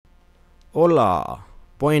Hola,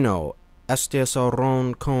 bueno, este es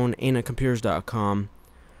Aaron con AnetComputers.com.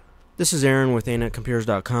 This is Aaron with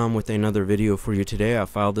AnetComputers.com with another video for you today. I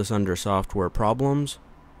filed this under software problems.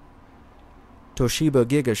 Toshiba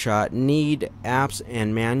Gigashot need apps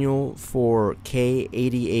and manual for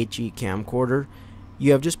K80HE camcorder.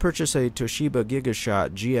 You have just purchased a Toshiba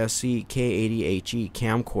Gigashot GSC K80HE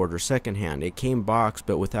camcorder secondhand. It came boxed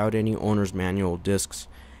but without any owner's manual, discs,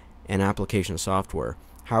 and application software.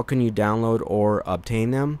 How can you download or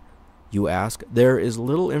obtain them, you ask? There is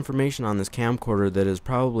little information on this camcorder that is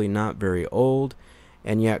probably not very old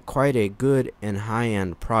and yet quite a good and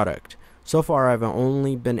high-end product. So far I've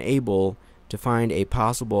only been able to find a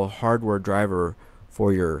possible hardware driver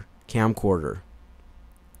for your camcorder.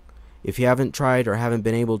 If you haven't tried or haven't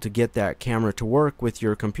been able to get that camera to work with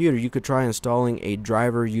your computer, you could try installing a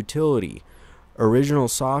driver utility. Original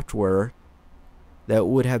software that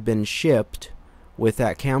would have been shipped with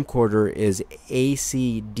that camcorder is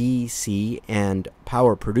AC/DC and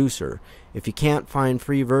Power Producer. If you can't find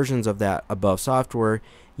free versions of that above software,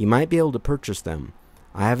 you might be able to purchase them.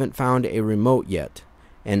 I haven't found a remote yet,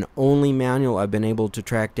 and only manual I've been able to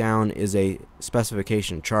track down is a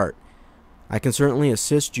specification chart. I can certainly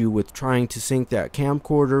assist you with trying to sync that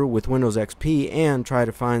camcorder with Windows XP and try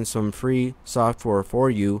to find some free software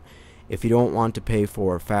for you if you don't want to pay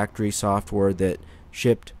for factory software that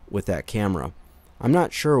shipped with that camera. I'm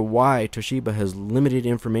not sure why Toshiba has limited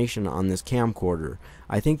information on this camcorder.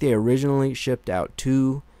 I think they originally shipped out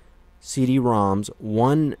 2 CD-ROMs.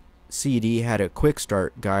 One CD had a quick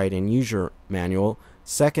start guide and user manual.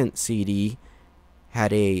 Second CD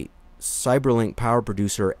had a CyberLink Power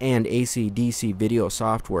Producer and AC/DC video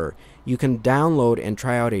software. You can download and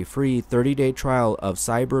try out a free 30-day trial of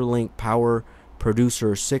CyberLink Power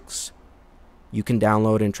Producer 6. You can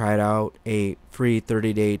download and try out a free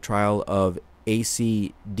 30-day trial of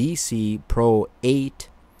AC/DC Pro 8.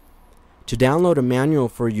 To download a manual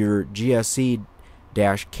for your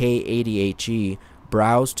GSC-K80HE,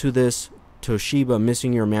 browse to this Toshiba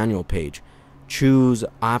Missing Your Manual page. Choose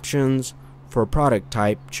Options for product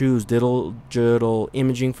type, choose digital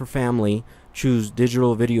imaging for family, choose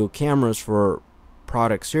digital video cameras for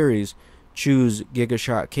product series, choose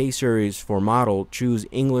Gigashot K series for model, choose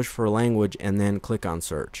English for language, and then click on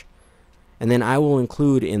search. And then I will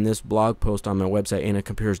include in this blog post on my website,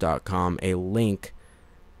 AnetComputers.com, a link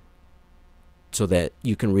so that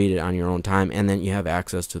you can read it on your own time, and then you have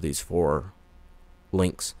access to these 4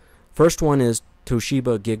 links. First one is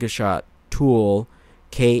Toshiba Gigashot Tool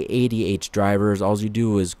K80H drivers. All you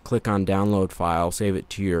do is click on download file, save it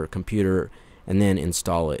to your computer, and then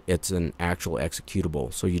install it. It's an actual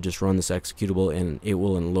executable. So you just run this executable and it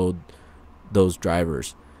will unload those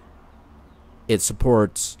drivers. It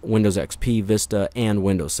supports Windows XP, Vista, and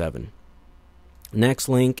Windows 7. Next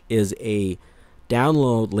link is a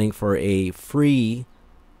download link for a free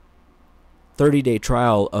 30-day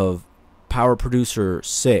trial of Power Producer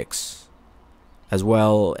 6, as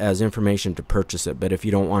well as information to purchase it. But if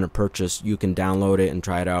you don't want to purchase, you can download it and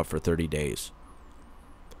try it out for 30 days.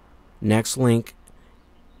 Next link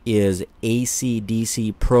is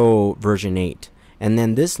AC/DC Pro version 8. And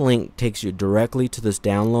then this link takes you directly to this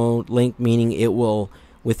download link, meaning it will,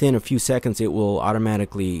 within a few seconds, it will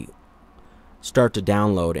automatically start to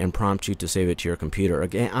download and prompt you to save it to your computer.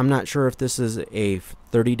 Again, I'm not sure if this is a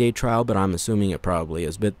 30-day trial, but I'm assuming it probably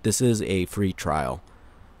is. But this is a free trial.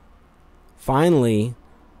 Finally,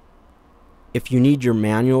 if you need your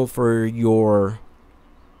manual for your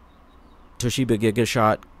Toshiba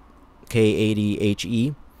Gigashot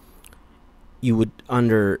K80HE, you would,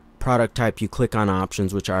 under product type, you click on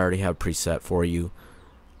options, which I already have preset for you,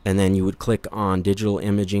 and then you would click on digital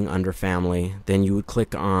imaging under family. Then you would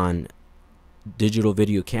click on digital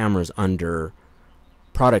video cameras under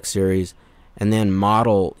product series, and then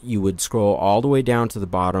model, you would scroll all the way down to the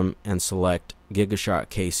bottom and select Gigashot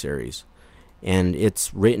K series, and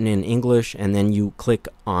it's written in English, and then you click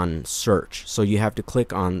on search. So you have to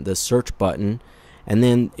click on the search button, and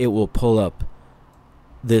then it will pull up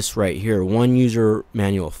this right here, one user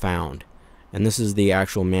manual found, and this is the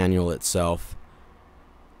actual manual itself.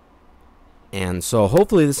 And so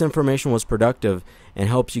hopefully this information was productive and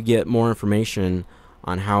helps you get more information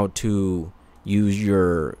on how to use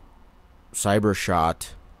your CyberShot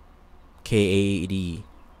K80HE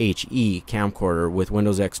camcorder with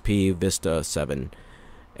Windows XP, Vista 7,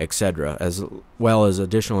 etc., as well as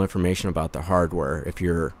additional information about the hardware if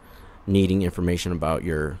you're needing information about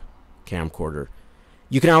your camcorder.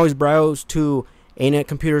 You can always browse to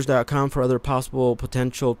AnetComputers.com for other possible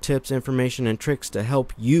potential tips, information, and tricks to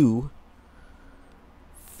help you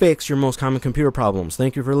fix your most common computer problems.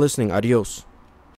 Thank you for listening. Adios.